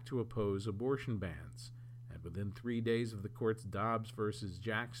will act to oppose abortion bans, and within 3 days of the court's Dobbs versus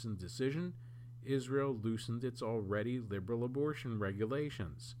Jackson decision, Israel loosened its already liberal abortion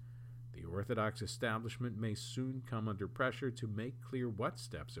regulations. The Orthodox establishment may soon come under pressure to make clear what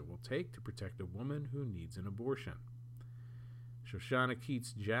steps it will take to protect a woman who needs an abortion. Shoshana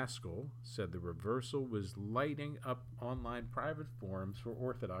Keats Jaskol said the reversal was lighting up online private forums for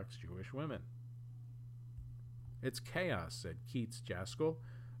Orthodox Jewish women. It's chaos, said Keats Jaskol,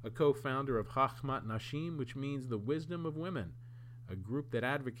 a co-founder of Chachmat Nashim, which means the wisdom of women, a group that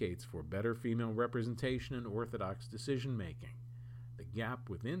advocates for better female representation in Orthodox decision-making. The gap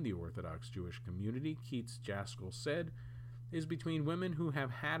within the Orthodox Jewish community, Keats Jaskol said, is between women who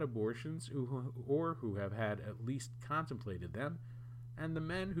have had abortions or who have had at least contemplated them, and the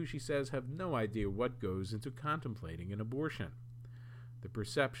men who, she says, have no idea what goes into contemplating an abortion. The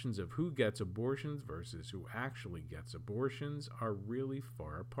perceptions of who gets abortions versus who actually gets abortions are really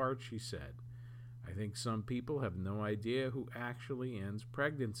far apart, she said. I think some people have no idea who actually ends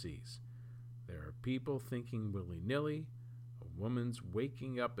pregnancies. There are people thinking willy-nilly, a woman's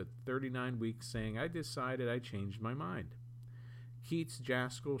waking up at 39 weeks saying, I decided I changed my mind. Keats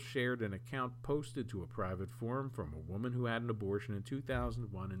Jaskol shared an account posted to a private forum from a woman who had an abortion in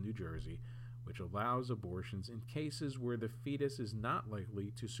 2001 in New Jersey, which allows abortions in cases where the fetus is not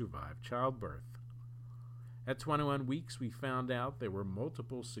likely to survive childbirth. At 21 weeks, we found out there were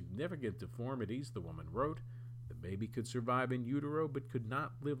multiple significant deformities, the woman wrote. The baby could survive in utero but could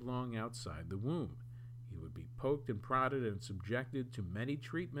not live long outside the womb. He would be poked and prodded and subjected to many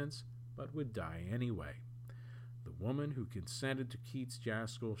treatments, but would die anyway. The woman who consented to Keats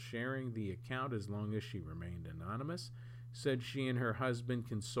Jaskell sharing the account as long as she remained anonymous said she and her husband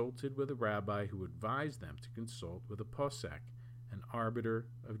consulted with a rabbi who advised them to consult with a posek, an arbiter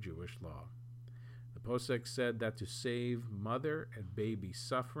of Jewish law. The posek said that to save mother and baby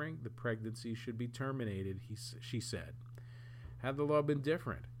suffering, the pregnancy should be terminated, she said. Had the law been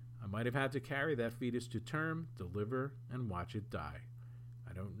different, I might have had to carry that fetus to term, deliver, and watch it die.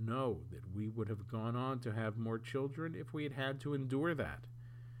 I don't know that we would have gone on to have more children if we had had to endure that.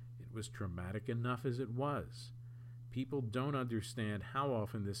 It was traumatic enough as it was. People don't understand how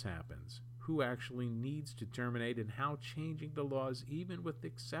often this happens, who actually needs to terminate, and how changing the laws, even with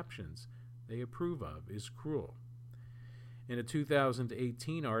exceptions they approve of, is cruel. In a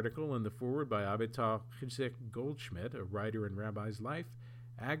 2018 article in the foreword by Avital Chizik Goldschmidt, a writer in Rabbi's Life,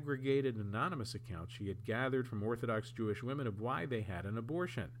 aggregated anonymous accounts she had gathered from Orthodox Jewish women of why they had an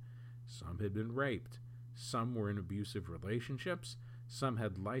abortion. Some had been raped, some were in abusive relationships, some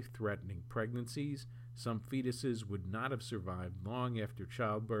had life-threatening pregnancies, some fetuses would not have survived long after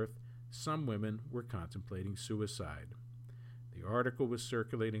childbirth, some women were contemplating suicide. The article was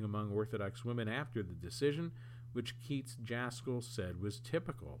circulating among Orthodox women after the decision, which Keats Jaskell said was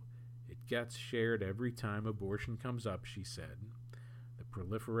typical. It gets shared every time abortion comes up, she said. The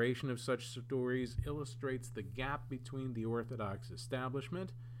proliferation of such stories illustrates the gap between the Orthodox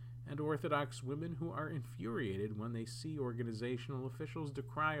establishment and Orthodox women who are infuriated when they see organizational officials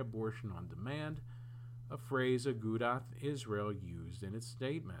decry abortion on demand, a phrase Agudath Israel used in its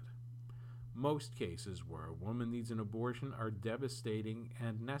statement. Most cases where a woman needs an abortion are devastating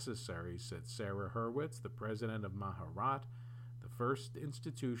and necessary, said Sarah Hurwitz, the president of Maharat, the first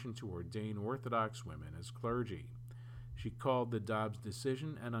institution to ordain Orthodox women as clergy. She called the Dobbs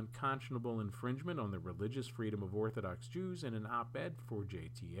decision an unconscionable infringement on the religious freedom of Orthodox Jews in an op-ed for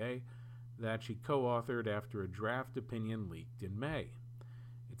JTA that she co-authored after a draft opinion leaked in May.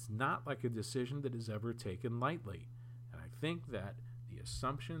 It's not like a decision that is ever taken lightly, and I think that the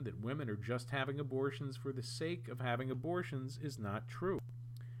assumption that women are just having abortions for the sake of having abortions is not true.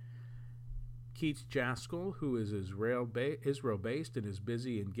 Keats Jaskell, who is Israel-based and is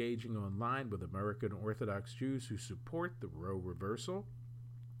busy engaging online with American Orthodox Jews who support the Roe reversal,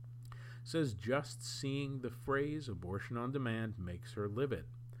 says just seeing the phrase abortion on demand makes her livid.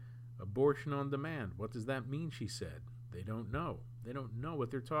 Abortion on demand, what does that mean, she said. They don't know. They don't know what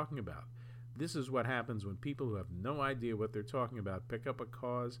they're talking about. This is what happens when people who have no idea what they're talking about pick up a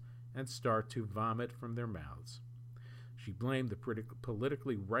cause and start to vomit from their mouths. She blamed the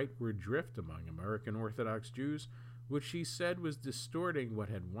politically rightward drift among American Orthodox Jews, which she said was distorting what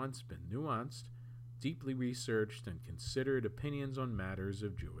had once been nuanced, deeply researched, and considered opinions on matters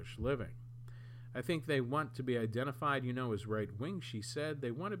of Jewish living. I think they want to be identified, as right-wing, she said. They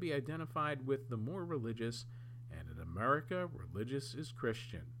want to be identified with the more religious, and in America, religious is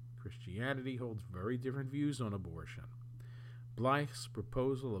Christian. Christianity holds very different views on abortion. Blythe's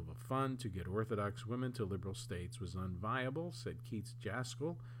proposal of a fund to get Orthodox women to liberal states was unviable, said Keats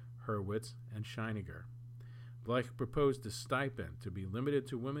Jaskell, Hurwitz, and Scheiniger. Blythe proposed a stipend to be limited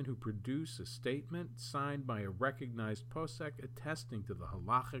to women who produce a statement signed by a recognized posek attesting to the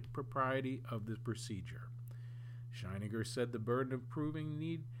halachic propriety of the procedure. Scheiniger said the burden of proving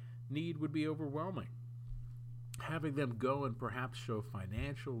need would be overwhelming. Having them go and perhaps show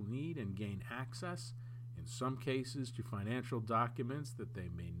financial need and gain access, in some cases to financial documents that they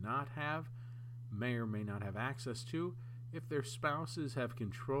may or may not have access to, if their spouses have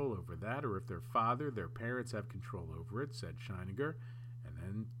control over that, or if their parents have control over it, said Scheiniger,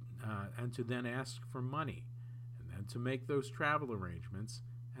 and to then ask for money, and then to make those travel arrangements,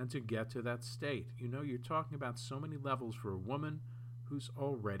 and to get to that state. You're talking about so many levels for a woman who's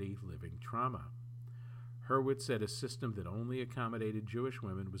already living trauma. Hurwitz said a system that only accommodated Jewish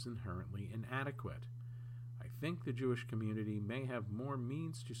women was inherently inadequate. I think the Jewish community may have more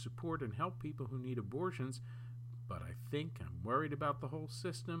means to support and help people who need abortions, but I think I'm worried about the whole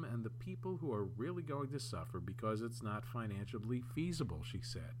system and the people who are really going to suffer because it's not financially feasible, she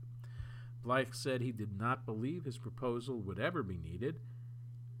said. Blythe said he did not believe his proposal would ever be needed.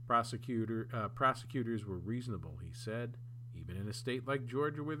 Prosecutors were reasonable, he said, even in a state like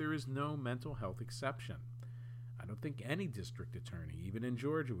Georgia where there is no mental health exception. I don't think any district attorney, even in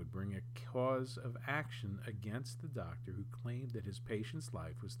Georgia, would bring a cause of action against the doctor who claimed that his patient's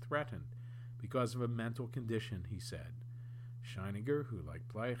life was threatened because of a mental condition, he said. Scheiniger, who like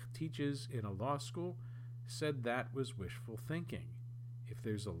Blythe teaches in a law school, said that was wishful thinking. If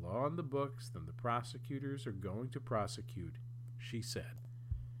there's a law in the books, then the prosecutors are going to prosecute, she said.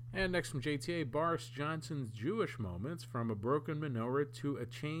 And next from JTA, Boris Johnson's Jewish moments, from a broken menorah to a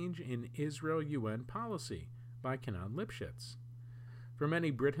change in Israel-UN policy, by Kenan Lipschitz. For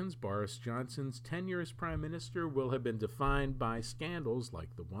many Britons, Boris Johnson's tenure as Prime Minister will have been defined by scandals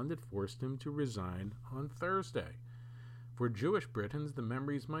like the one that forced him to resign on Thursday. For Jewish Britons, the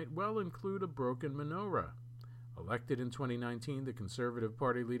memories might well include a broken menorah. Elected in 2019, the Conservative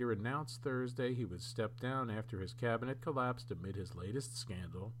Party leader announced Thursday he would step down after his cabinet collapsed amid his latest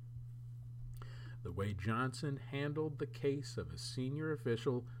scandal, the way Johnson handled the case of a senior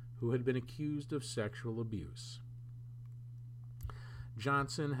official who had been accused of sexual abuse.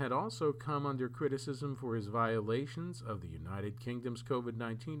 Johnson had also come under criticism for his violations of the United Kingdom's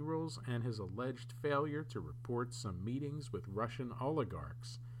COVID-19 rules and his alleged failure to report some meetings with Russian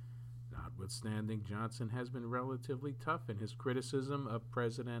oligarchs. Notwithstanding, Johnson has been relatively tough in his criticism of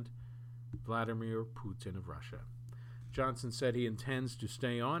President Vladimir Putin of Russia. Johnson said he intends to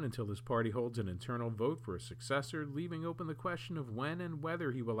stay on until his party holds an internal vote for a successor, leaving open the question of when and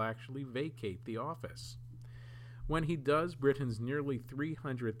whether he will actually vacate the office. When he does, Britain's nearly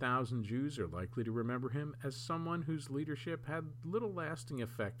 300,000 Jews are likely to remember him as someone whose leadership had little lasting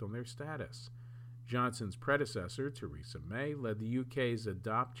effect on their status. Johnson's predecessor, Theresa May, led the UK's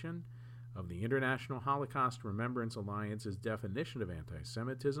adoption of the International Holocaust Remembrance Alliance's definition of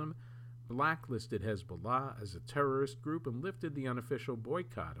anti-Semitism, blacklisted Hezbollah as a terrorist group, and lifted the unofficial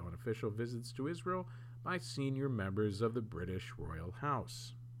boycott on official visits to Israel by senior members of the British Royal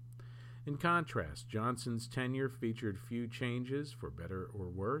House. In contrast, Johnson's tenure featured few changes, for better or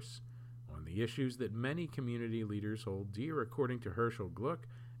worse, on the issues that many community leaders hold dear, according to Herschel Gluck,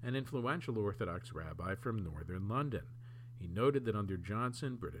 an influential Orthodox rabbi from northern London. He noted that under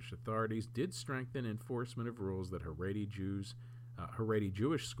Johnson, British authorities did strengthen enforcement of rules that Haredi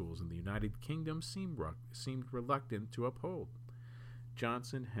Jewish schools in the United Kingdom seemed reluctant to uphold.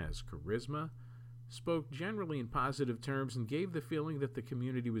 Johnson has charisma, spoke generally in positive terms, and gave the feeling that the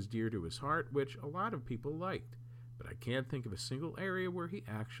community was dear to his heart, which a lot of people liked. But I can't think of a single area where he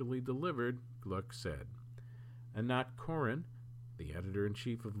actually delivered, Gluck said. Anat Koren, the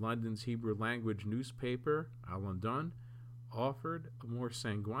editor-in-chief of London's Hebrew-language newspaper, Al-London, offered a more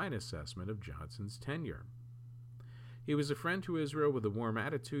sanguine assessment of Johnson's tenure. He was a friend to Israel with a warm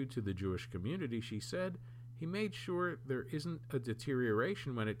attitude to the Jewish community, she said. He made sure there isn't a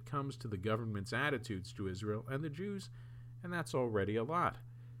deterioration when it comes to the government's attitudes to Israel and the Jews, and that's already a lot.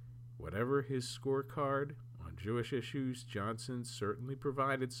 Whatever his scorecard on Jewish issues, Johnson certainly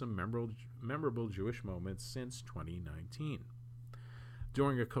provided some memorable Jewish moments since 2019.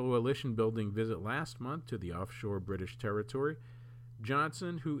 During a coalition-building visit last month to the offshore British territory,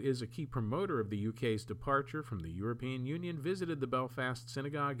 Johnson, who is a key promoter of the UK's departure from the European Union, visited the Belfast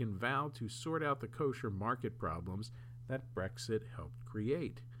synagogue and vowed to sort out the kosher market problems that Brexit helped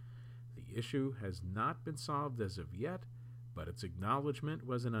create. The issue has not been solved as of yet, but its acknowledgement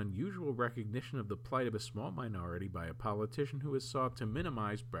was an unusual recognition of the plight of a small minority by a politician who has sought to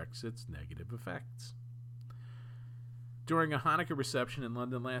minimize Brexit's negative effects. During a Hanukkah reception in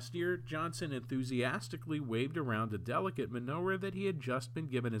London last year, Johnson enthusiastically waved around a delicate menorah that he had just been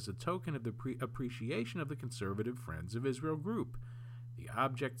given as a token of the appreciation of the Conservative Friends of Israel group. The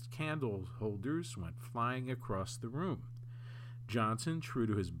object's candle holders went flying across the room. Johnson, true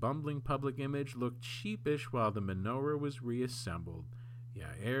to his bumbling public image, looked sheepish while the menorah was reassembled.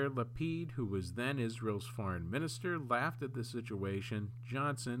 Yair Lapid, who was then Israel's foreign minister, laughed at the situation.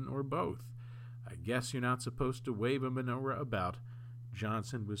 Johnson, or both. I guess you're not supposed to wave a menorah about,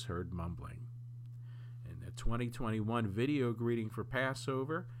 Johnson was heard mumbling. In a 2021 video greeting for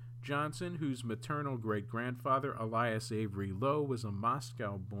Passover, Johnson, whose maternal great-grandfather Elias Avery Lowe was a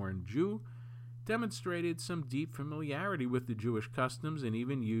Moscow-born Jew, demonstrated some deep familiarity with the Jewish customs and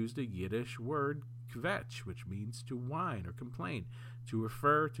even used a Yiddish word, kvetch, which means to whine or complain, to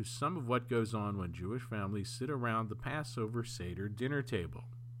refer to some of what goes on when Jewish families sit around the Passover Seder dinner table.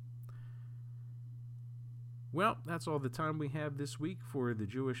 Well, that's all the time we have this week for the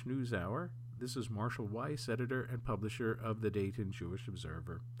Jewish News Hour. This is Marshall Weiss, editor and publisher of the Dayton Jewish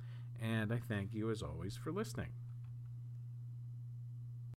Observer, and I thank you as always for listening.